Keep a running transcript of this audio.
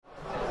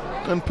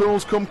and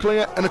Pools come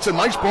clear, and it's a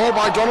nice ball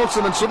by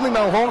Donaldson, and suddenly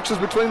now Hawks is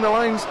between the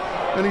lines,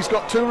 and he's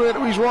got Toure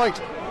to his right.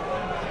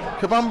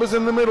 Kabamba's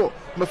in the middle.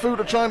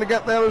 Mafuta trying to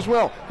get there as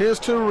well. Here's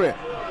Toure,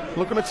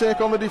 looking to take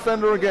on the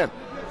defender again.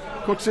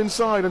 Cuts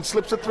inside and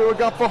slips it through a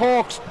gap for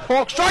Hawks.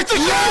 Hawks tries to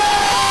shoot!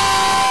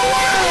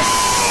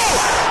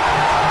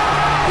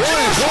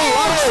 Yes!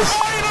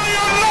 Finally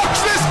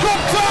unlocks this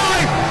cup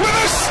tie with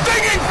a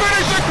stinging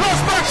finish across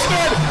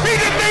Backstead. He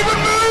didn't even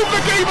move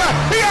the keeper.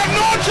 He had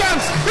no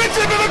chance. It's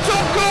into the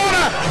top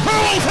corner.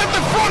 Pools hit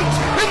the front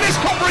in this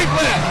cup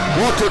replay.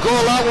 What a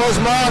goal that was,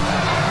 Mark.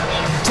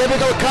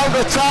 Typical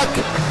counter-attack.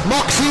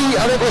 Moxie,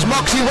 I think it was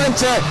Moxie, went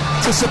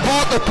to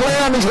support the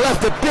player, and he's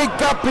left a big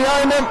gap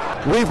behind him.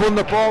 We've won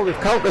the ball, we've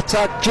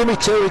counter-attacked. Jimmy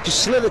Toure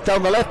just slid it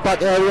down the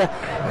left-back area,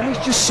 and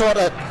he's just sort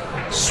of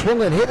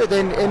swung and hit it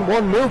in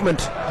one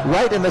movement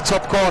right in the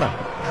top corner,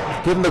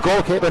 giving the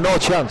goalkeeper no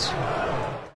chance.